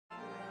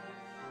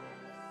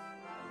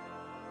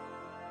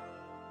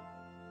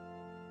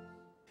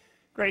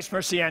Grace,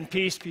 mercy, and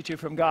peace be to you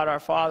from God our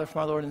Father,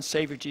 from our Lord and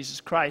Savior, Jesus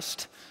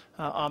Christ.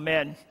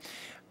 Amen.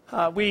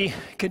 We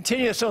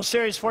continue this little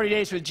series, 40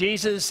 Days with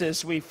Jesus,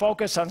 as we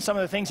focus on some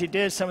of the things he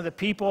did, some of the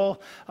people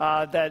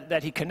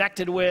that he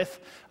connected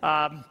with.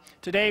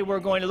 Today we're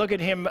going to look at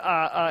him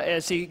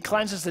as he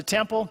cleanses the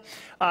temple.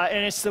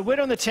 And it's the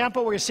widow in the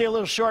temple. We're going to see a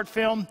little short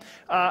film.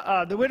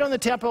 The widow in the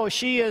temple,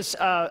 she is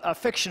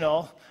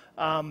fictional,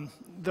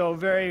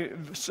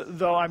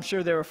 though I'm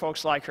sure there were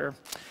folks like her.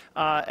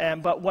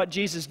 But what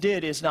Jesus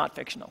did is not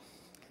fictional.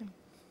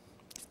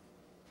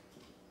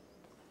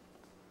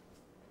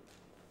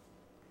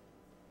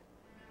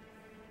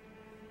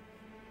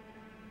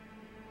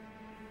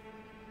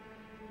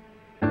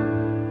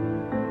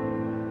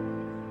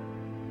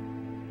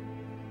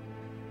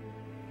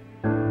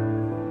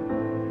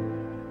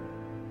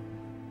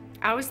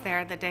 I was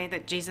there the day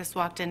that Jesus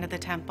walked into the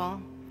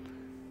temple.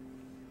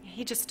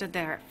 He just stood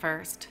there at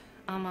first,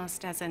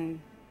 almost as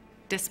in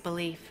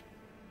disbelief.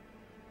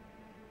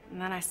 And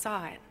then I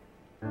saw it.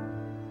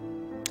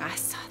 I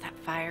saw that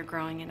fire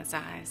growing in his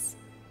eyes.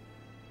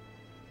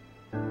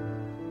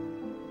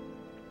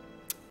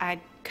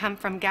 I'd come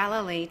from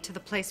Galilee to the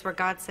place where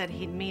God said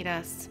he'd meet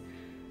us.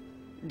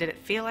 Did it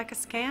feel like a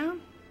scam?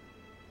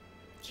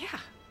 Yeah.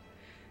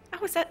 I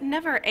was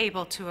never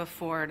able to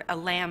afford a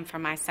lamb for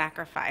my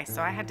sacrifice,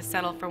 so I had to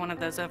settle for one of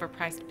those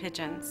overpriced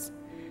pigeons.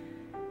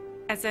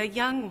 As a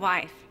young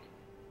wife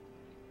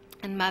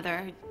and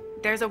mother,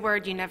 there's a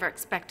word you never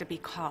expect to be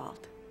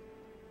called.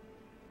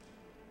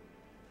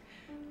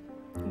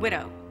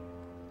 Widow.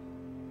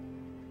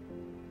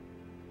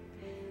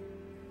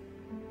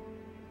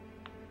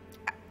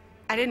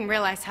 I didn't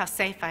realize how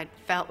safe I'd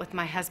felt with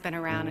my husband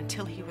around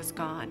until he was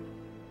gone.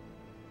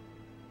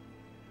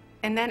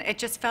 And then it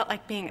just felt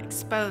like being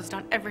exposed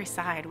on every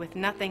side with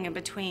nothing in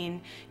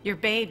between, your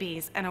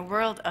babies and a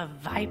world of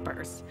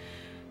vipers.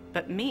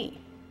 But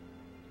me,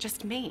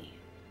 just me.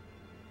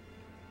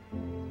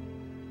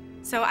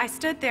 So I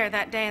stood there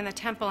that day in the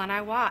temple and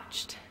I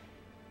watched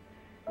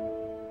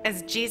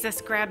as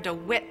Jesus grabbed a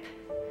whip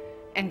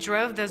and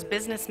drove those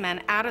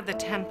businessmen out of the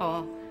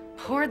temple,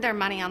 poured their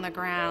money on the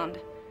ground.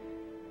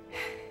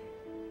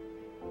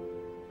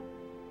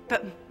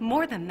 But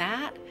more than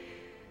that,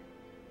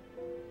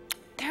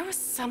 there was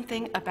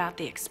something about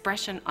the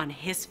expression on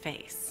his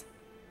face.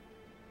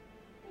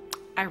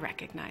 I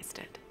recognized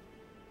it.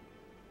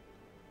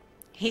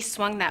 He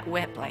swung that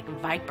whip like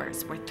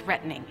vipers were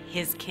threatening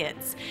his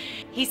kids.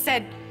 He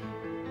said,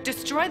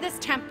 "Destroy this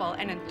temple,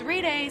 and in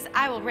 3 days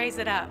I will raise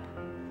it up."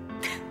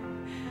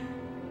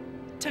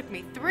 Took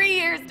me 3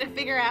 years to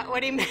figure out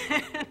what he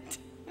meant.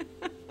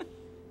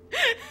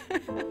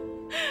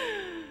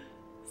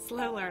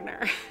 Slow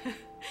learner.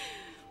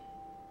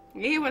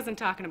 He wasn't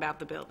talking about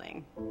the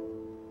building.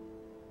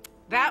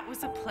 That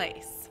was a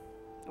place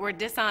where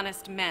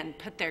dishonest men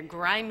put their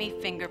grimy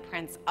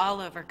fingerprints all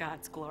over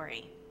God's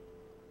glory.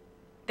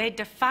 They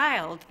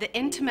defiled the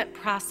intimate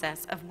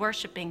process of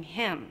worshiping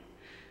him.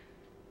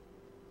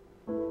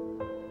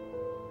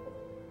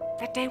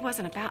 That day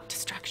wasn't about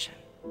destruction.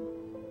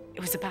 It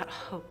was about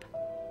hope.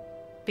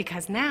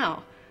 Because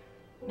now,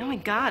 knowing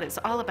God is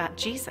all about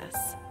Jesus.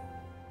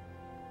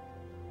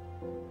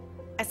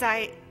 As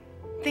I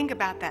think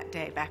about that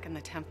day back in the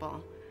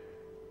temple,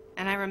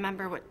 and I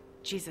remember what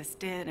Jesus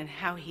did and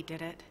how he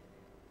did it,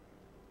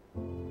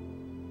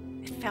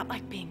 it felt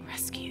like being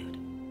rescued.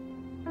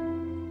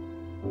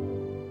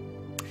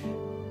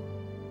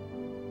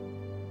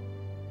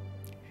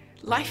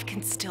 Life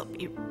can still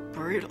be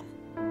brutal.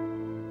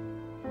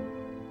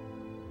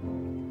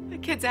 The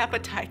kids'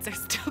 appetites are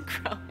still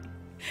growing.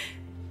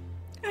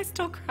 I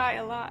still cry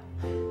a lot.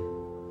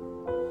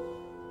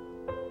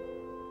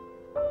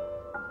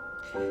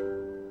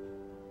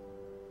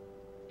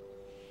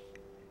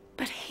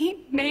 But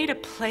he made a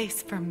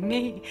place for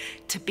me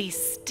to be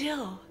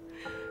still,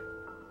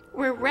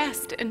 where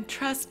rest and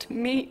trust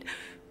meet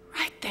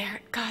right there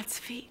at God's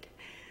feet.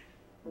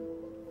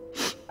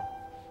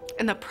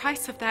 And the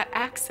price of that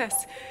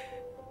access,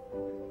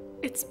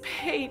 it's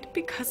paid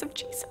because of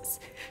Jesus.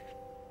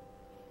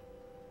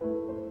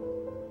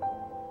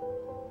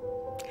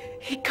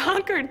 He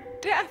conquered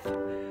death,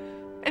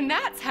 and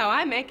that's how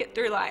I make it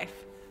through life.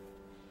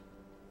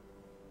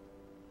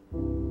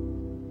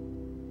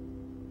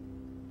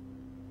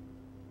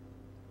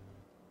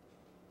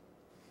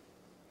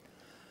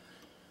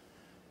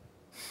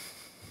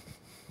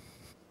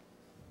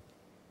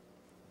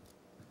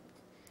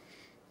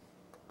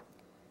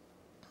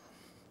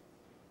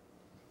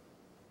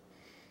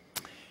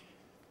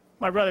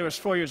 My brother was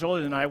 4 years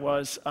older than I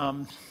was,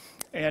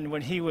 and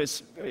when he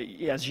was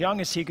as young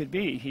as he could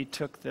be, he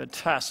took the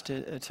test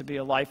to be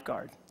a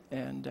lifeguard.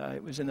 And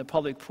it was in the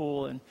public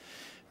pool, and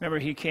remember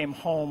he came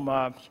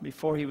home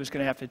before he was going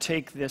to have to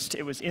take this.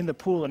 It was in the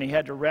pool, and he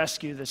had to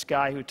rescue this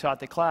guy who taught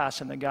the class,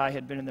 and the guy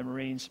had been in the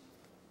Marines.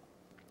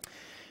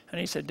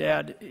 And he said,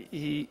 "Dad,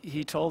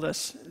 he told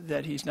us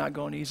that he's not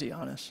going easy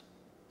on us."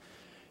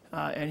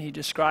 And he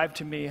described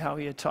to me how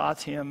he had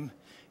taught him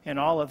and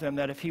all of them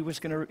that if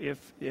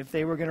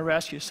they were going to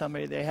rescue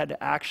somebody, they had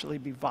to actually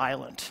be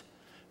violent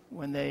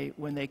when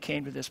they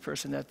came to this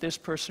person, that this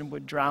person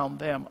would drown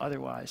them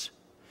otherwise.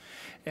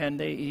 And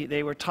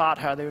they were taught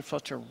how they were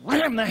supposed to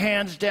ram the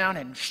hands down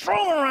and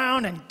throw them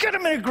around and get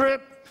them in a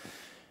grip.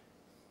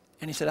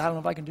 And he said, I don't know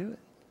if I can do it.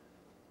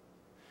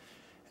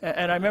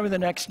 And I remember the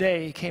next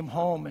day he came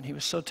home and he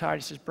was so tired.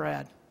 He says,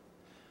 Brad,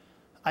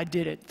 I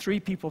did it. 3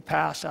 people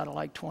passed out of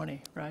like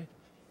 20, right?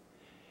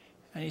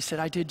 And he said,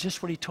 I did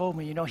just what he told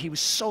me. You know, he was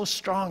so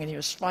strong and he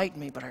was fighting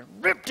me, but I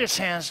ripped his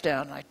hands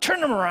down and I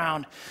turned them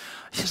around.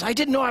 He says, I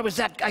didn't know I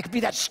could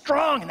be that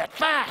strong and that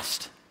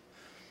fast.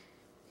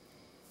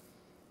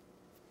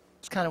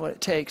 It's kind of what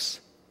it takes.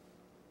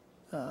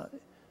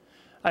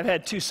 I've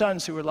had 2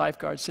 sons who were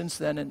lifeguards since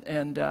then,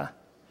 and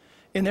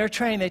in their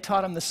training, they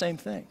taught them the same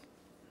thing.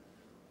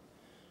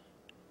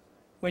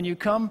 When you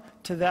come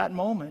to that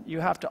moment, you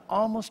have to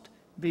almost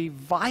be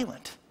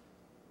violent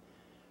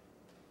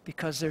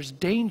because there's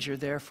danger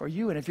there for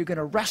you. And if you're going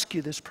to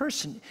rescue this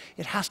person,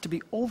 it has to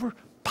be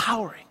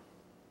overpowering.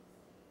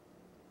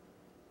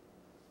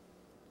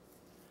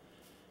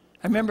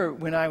 I remember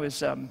when I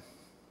was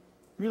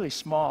really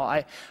small,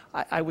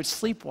 I would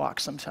sleepwalk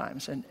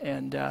sometimes.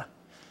 And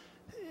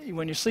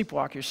when you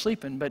sleepwalk, you're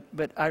sleeping.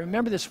 But I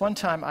remember this one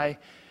time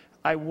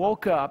I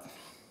woke up.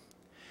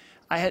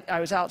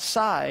 I was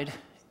outside,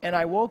 and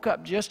I woke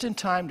up just in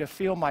time to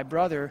feel my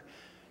brother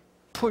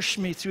push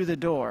me through the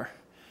door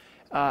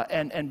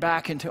and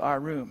back into our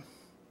room.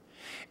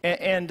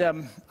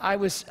 And I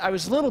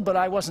was little, but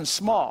I wasn't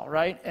small,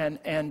 right?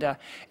 And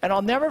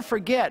I'll never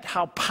forget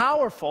how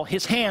powerful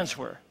his hands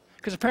were.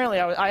 Because apparently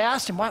I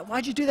asked him,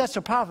 why'd you do that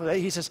so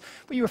powerfully? He says,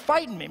 well, you were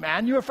fighting me,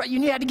 man. You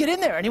had to get in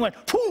there. And he went,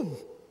 boom.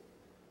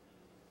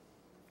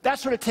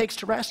 That's what it takes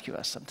to rescue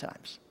us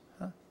sometimes.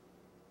 Huh?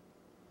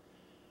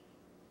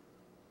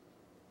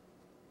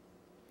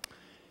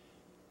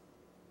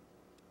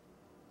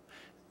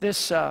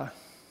 This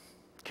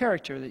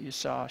character that you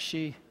saw,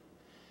 she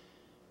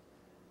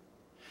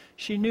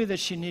knew that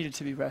she needed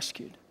to be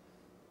rescued.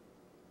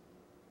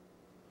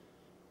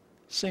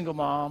 Single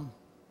mom,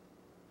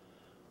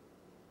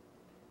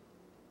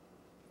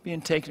 being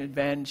taken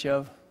advantage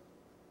of,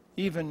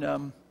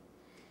 even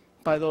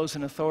by those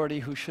in authority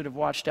who should have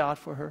watched out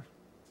for her,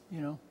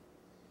 you know.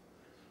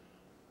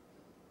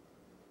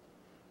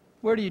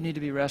 Where do you need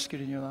to be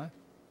rescued in your life?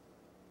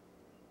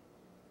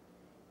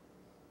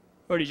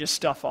 Or do you just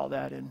stuff all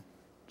that and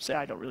say,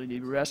 I don't really need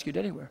to be rescued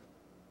anywhere?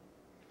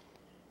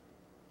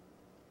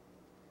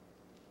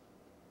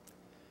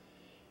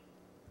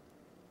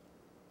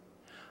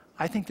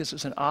 I think this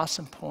is an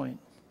awesome point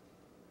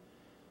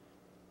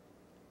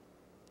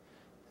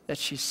that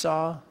she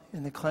saw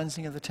in the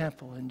cleansing of the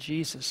temple in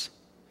Jesus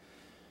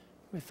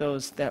with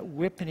those that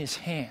whip in his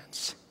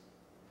hands,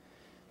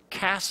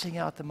 casting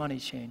out the money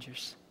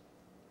changers.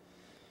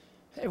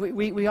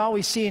 We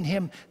always see in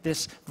him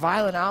this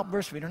violent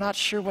outburst. We're not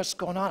sure what's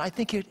going on. I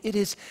think it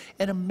is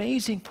an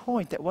amazing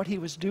point that what he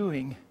was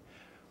doing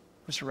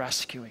was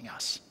rescuing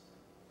us.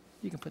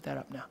 You can put that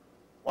up now.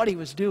 What he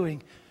was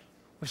doing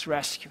was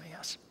rescuing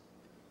us.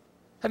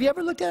 Have you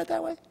ever looked at it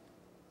that way?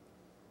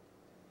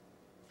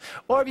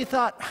 Or have you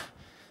thought,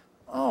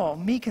 oh,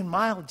 meek and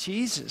mild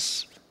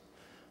Jesus,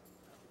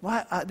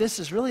 this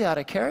is really out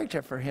of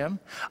character for him.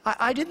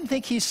 I didn't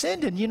think he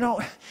sinned, and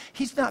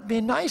he's not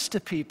being nice to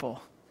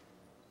people.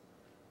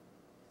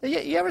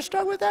 You ever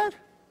struggle with that?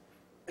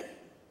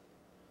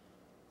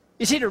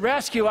 You see, to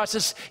rescue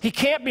us, he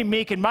can't be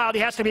meek and mild.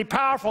 He has to be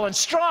powerful and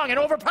strong and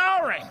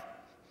overpowering.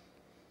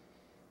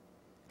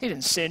 He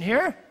didn't sin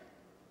here.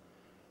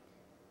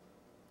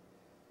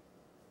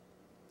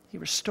 He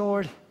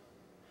restored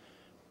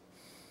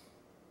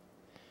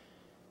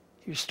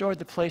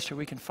the place where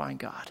we can find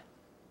God.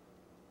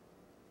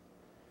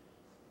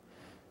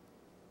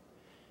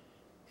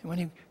 And when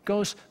he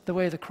goes the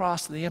way of the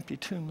cross and the empty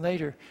tomb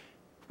later,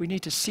 we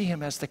need to see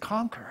him as the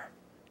conqueror.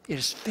 It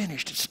is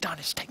finished, it's done,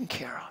 it's taken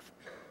care of.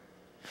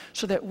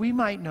 So that we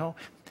might know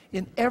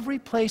in every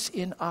place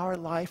in our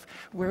life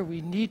where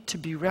we need to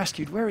be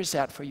rescued. Where is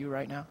that for you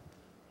right now?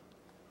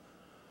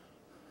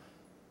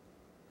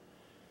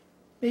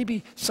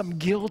 Maybe some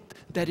guilt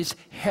that is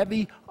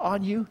heavy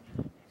on you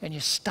and you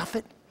stuff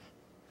it.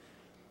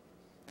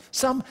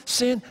 Some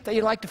sin that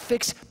you like to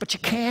fix, but you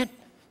can't.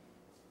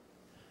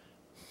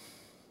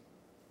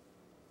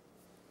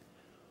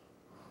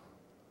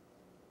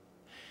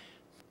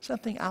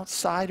 Something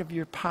outside of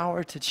your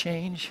power to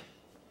change.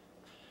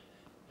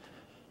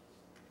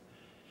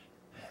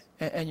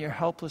 And you're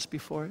helpless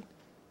before it.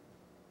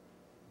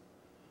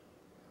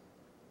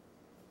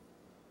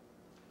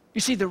 You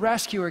see, the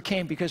rescuer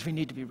came because we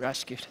need to be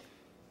rescued.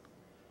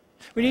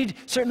 We need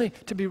certainly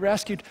to be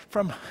rescued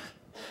from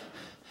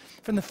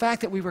the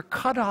fact that we were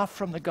cut off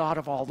from the God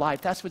of all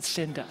life. That's what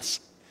sin does.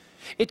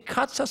 It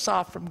cuts us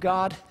off from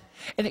God,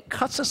 and it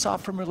cuts us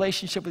off from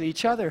relationship with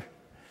each other.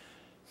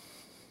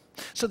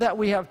 So that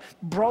we have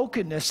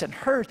brokenness and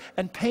hurt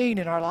and pain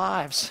in our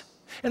lives,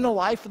 in the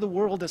life of the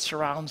world that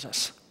surrounds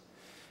us.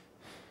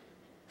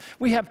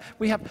 We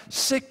have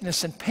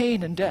sickness and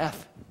pain and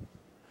death.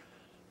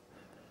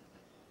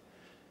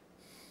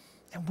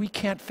 And we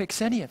can't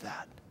fix any of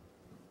that.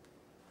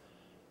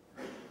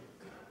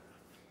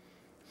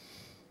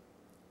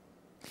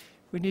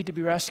 We need to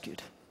be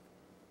rescued.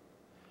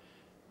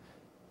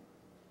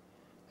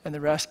 And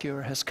the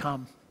rescuer has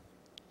come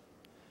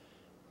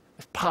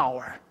with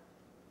power,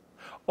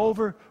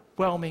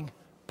 overwhelming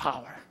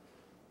power.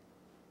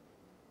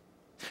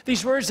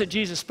 These words that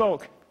Jesus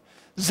spoke,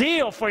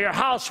 zeal for your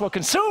house will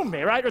consume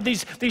me, right? Or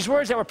these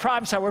words that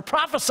were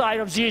prophesied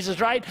of Jesus,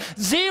 right?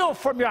 Zeal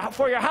for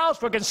your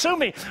house will consume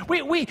me.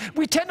 We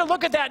tend to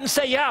look at that and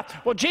say, yeah,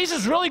 well, Jesus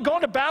is really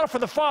going to battle for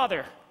the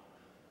Father.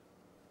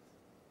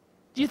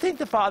 Do you think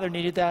the Father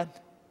needed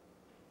that?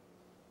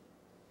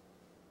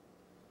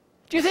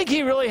 Do you think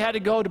he really had to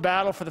go to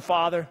battle for the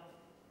Father?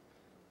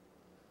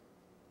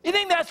 You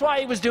think that's why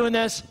he was doing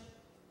this?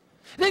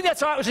 You think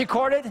that's why it was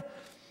recorded?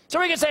 So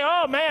we can say,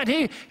 oh man,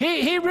 he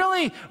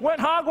really went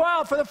hog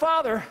wild for the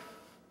Father.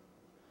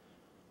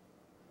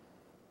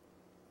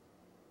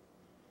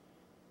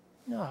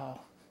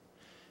 No.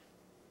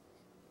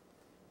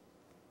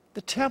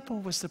 The temple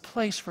was the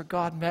place where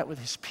God met with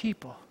his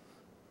people.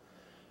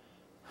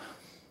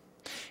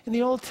 In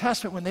the Old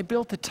Testament, when they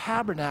built the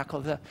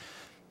tabernacle, the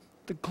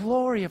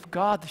glory of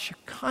God, the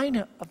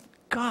Shekinah of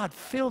God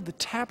filled the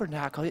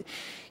tabernacle.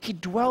 He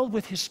dwelled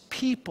with his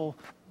people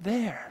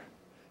there.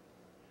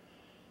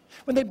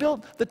 When they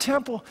built the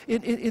temple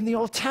in the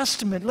Old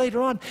Testament,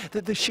 later on,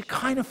 the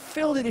Shekinah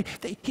filled it.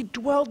 He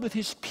dwelled with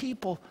his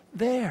people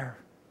there.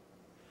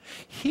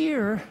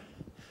 Here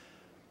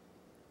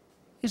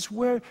is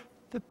where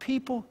the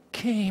people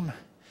came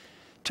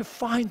to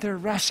find their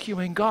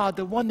rescuing God,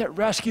 the one that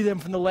rescued them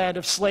from the land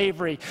of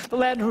slavery, the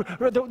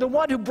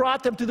one who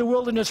brought them to the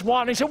wilderness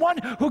wanderings, the one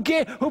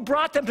who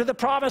brought them to the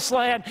promised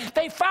land.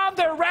 They found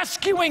their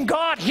rescuing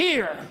God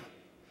here.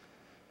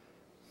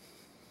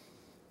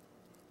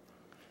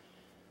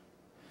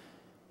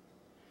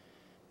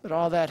 But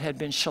all that had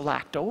been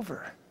shellacked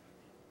over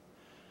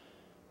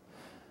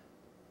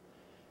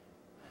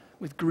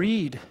with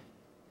greed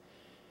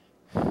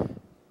and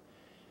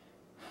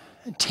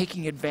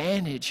taking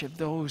advantage of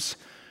those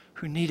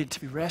who needed to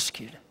be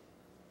rescued.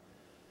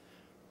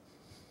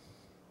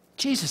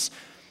 Jesus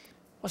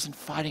wasn't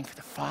fighting for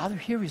the Father.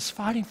 Here he was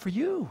fighting for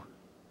you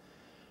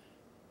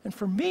and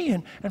for me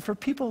and for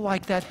people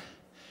like that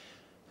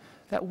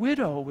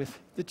widow with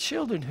the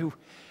children who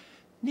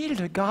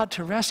needed a God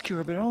to rescue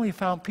her, but only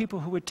found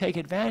people who would take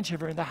advantage of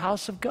her in the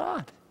house of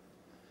God.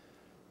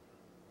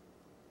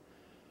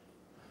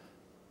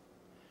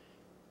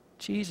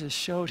 Jesus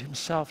showed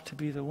himself to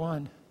be the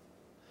one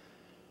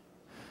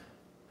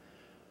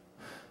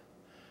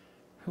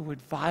who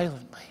would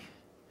violently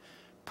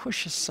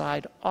push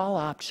aside all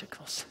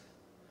obstacles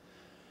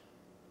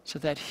so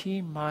that he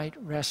might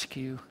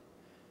rescue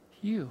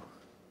you.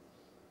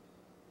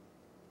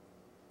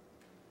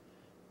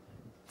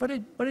 What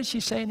did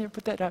she say in there?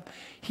 Put that up.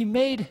 He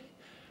made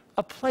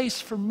a place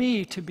for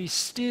me to be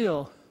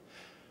still,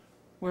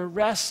 where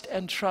rest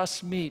and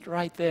trust meet,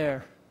 right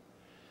there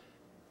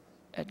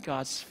at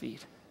God's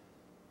feet.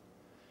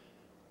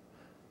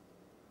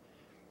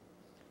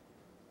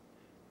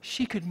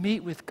 She could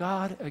meet with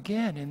God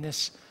again in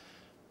this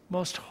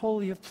most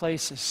holy of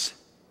places.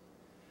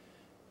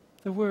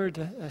 The word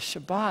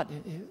Shabbat,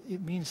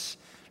 it means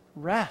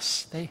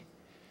rest. It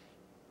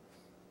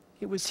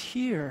was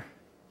here,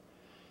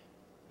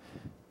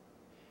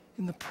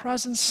 in the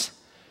presence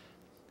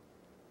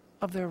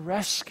of their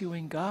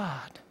rescuing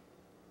God,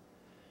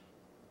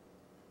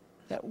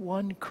 that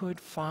one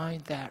could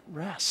find that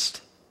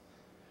rest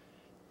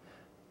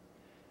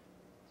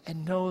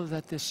and know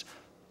that this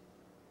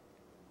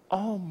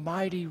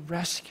almighty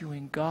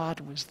rescuing God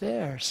was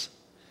theirs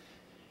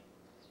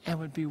and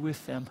would be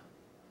with them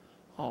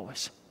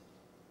always.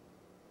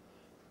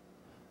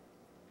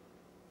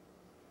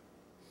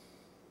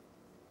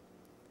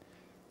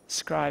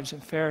 Scribes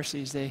and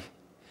Pharisees, they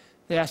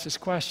asked this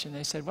question.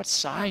 They said, what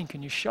sign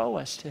can you show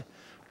us to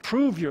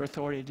prove your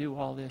authority to do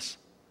all this?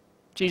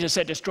 Jesus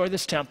said, destroy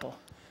this temple,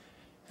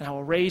 and I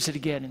will raise it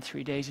again in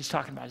 3 days. He's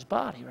talking about his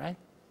body, right?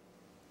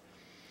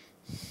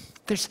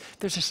 There's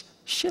this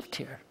shift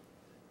here.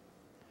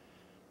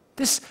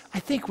 This, I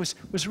think, was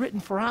written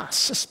for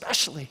us,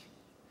 especially.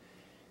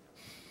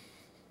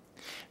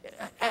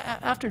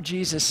 After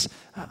Jesus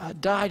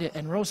died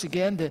and rose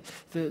again,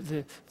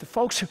 the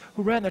folks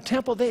who ran the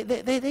temple,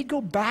 they'd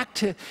go back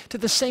to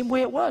the same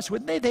way it was,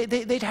 wouldn't they?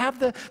 They'd have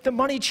the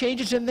money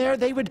changers in there.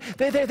 They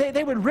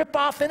would rip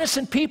off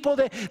innocent people.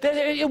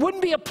 It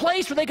wouldn't be a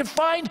place where they could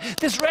find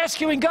this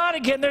rescuing God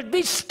again. There'd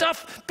be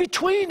stuff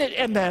between it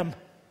and them.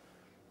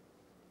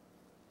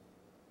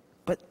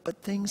 But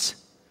things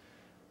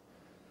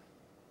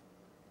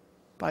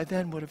by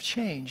then would have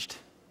changed.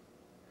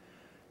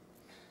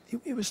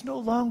 It was no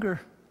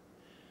longer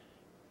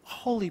a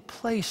holy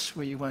place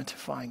where you went to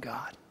find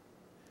God.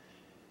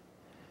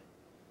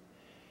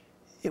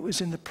 It was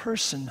in the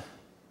person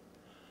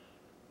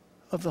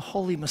of the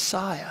Holy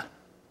Messiah,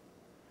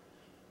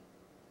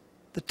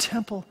 the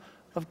temple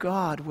of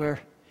God, where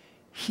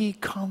he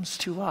comes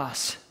to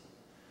us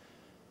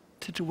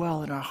to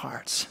dwell in our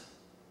hearts.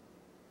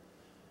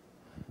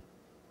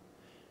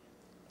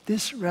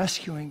 This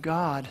rescuing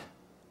God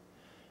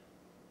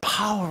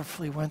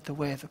powerfully went the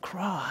way of the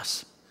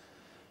cross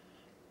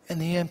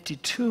and the empty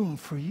tomb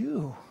for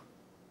you,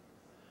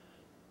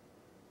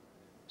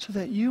 so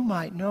that you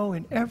might know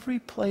in every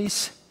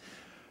place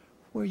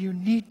where you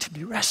need to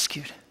be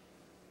rescued,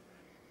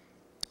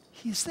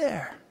 He's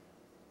there.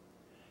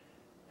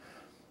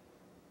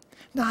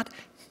 Not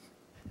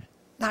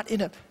in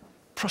a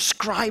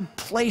prescribed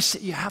place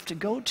that you have to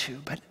go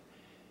to,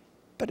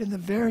 but in the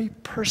very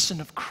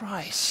person of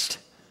Christ,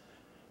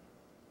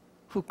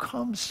 who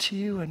comes to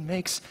you and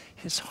makes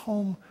His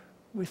home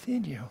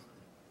within you.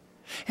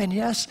 And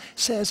yes,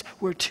 says,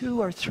 where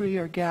 2 or 3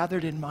 are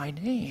gathered in my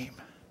name,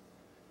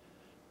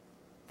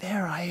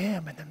 there I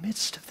am in the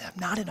midst of them,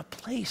 not in a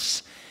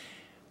place,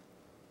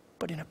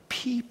 but in a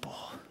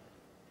people,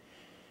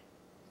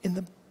 in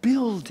the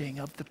building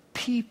of the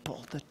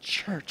people, the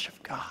church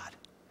of God.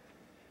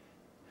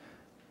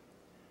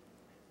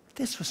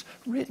 This was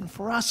written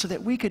for us so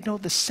that we could know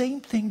the same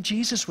thing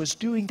Jesus was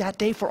doing that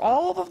day for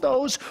all of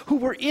those who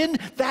were in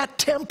that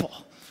temple.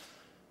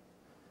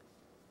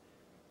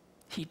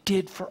 He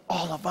did for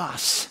all of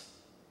us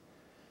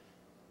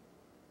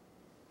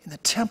in the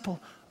temple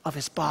of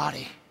His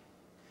body,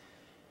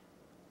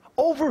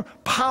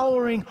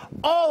 overpowering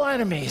all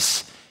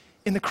enemies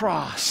in the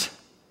cross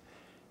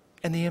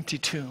and the empty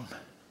tomb,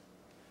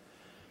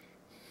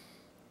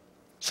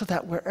 so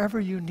that wherever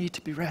you need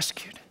to be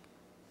rescued,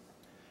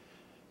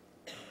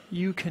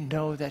 you can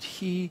know that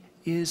He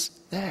is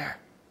there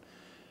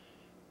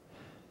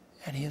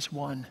and He has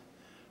won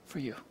for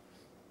you.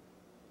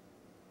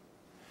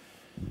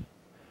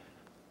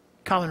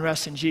 Come and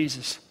rest in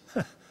Jesus.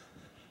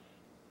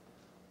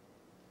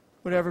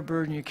 Whatever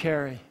burden you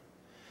carry,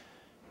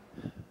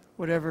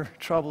 whatever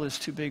trouble is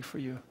too big for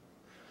you,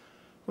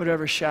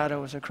 whatever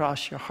shadow is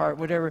across your heart,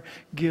 whatever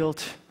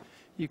guilt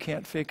you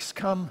can't fix,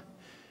 come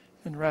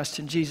and rest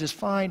in Jesus.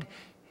 Find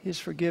His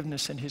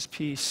forgiveness and His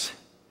peace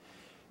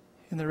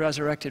in the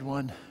resurrected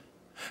one.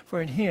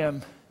 For in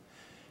Him,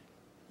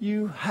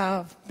 you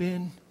have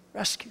been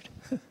rescued.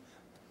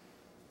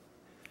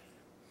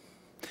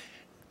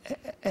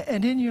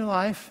 And in your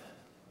life,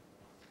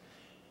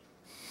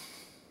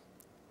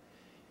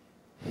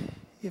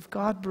 if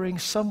God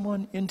brings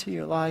someone into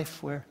your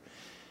life where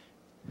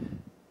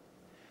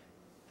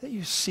that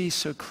you see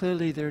so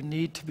clearly their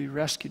need to be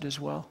rescued as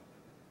well,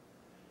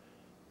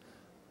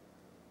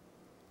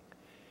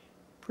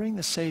 bring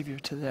the Savior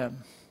to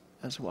them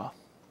as well.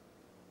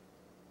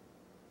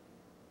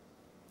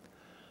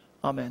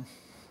 Amen.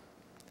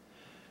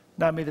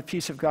 Now may the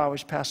peace of God,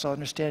 which passes all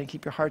understanding,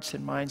 keep your hearts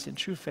and minds in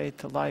true faith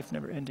to life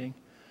never ending.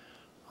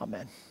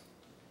 Amen.